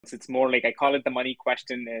It's more like I call it the money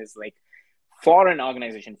question is like for an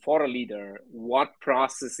organization, for a leader, what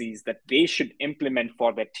processes that they should implement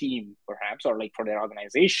for their team, perhaps, or like for their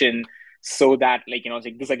organization, so that like, it's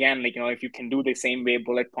like this again, like, if you can do the same way,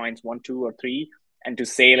 bullet points one, two, or three, and to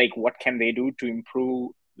say like what can they do to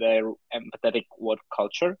improve their empathetic work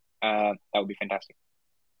culture, that would be fantastic.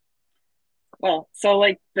 Well, so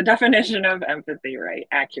like the definition of empathy, right?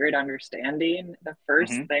 Accurate understanding. The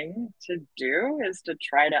first Mm-hmm. thing to do is to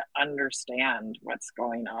try to understand what's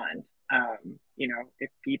going on.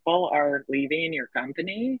 If people are leaving your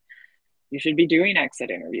company, you should be doing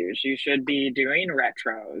exit interviews. You should be doing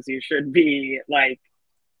retros. You should be like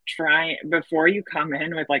trying before you come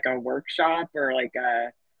in with like a workshop or like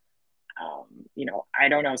I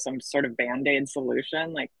don't know, some sort of band-aid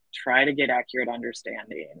solution, like try to get accurate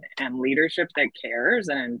understanding and leadership that cares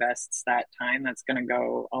and invests that time, that's going to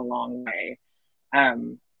go a long way.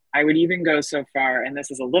 Um, I would even go so far, and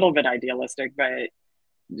this is a little bit idealistic, but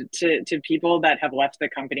to people that have left the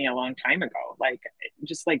company a long time ago, like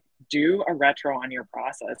just like do a retro on your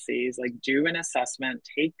processes, like do an assessment,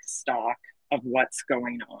 take stock of what's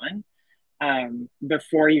going on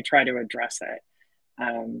before you try to address it.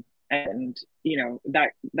 And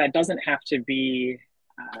that doesn't have to be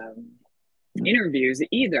um, interviews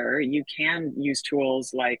either. You can use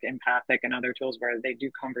tools like Empathic and other tools where they do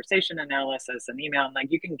conversation analysis and email, and like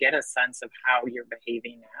you can get a sense of how you're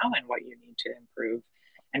behaving now and what you need to improve,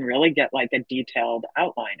 and really get like a detailed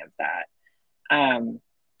outline of that.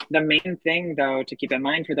 The main thing, though, to keep in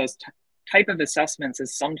mind for those type of assessments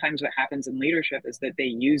is sometimes what happens in leadership is that they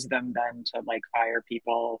use them then to like fire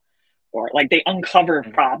people, or like they uncover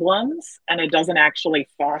Mm-hmm. problems, and it doesn't actually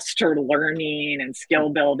foster learning and skill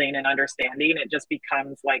building and understanding. It just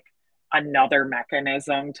becomes like another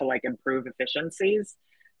mechanism to like improve efficiencies.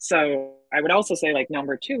 So I would also say like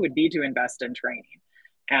number two would be to invest in training.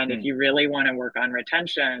 And if Mm-hmm. you really want to work on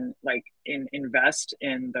retention, like invest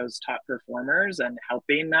in those top performers and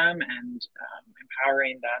helping them and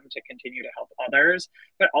empowering them to continue to help others,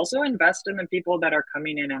 but also invest in the people that are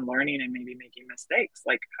coming in and learning and maybe making mistakes.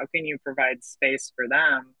 Like, how can you provide space for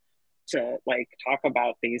them to like talk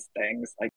about these things? Like,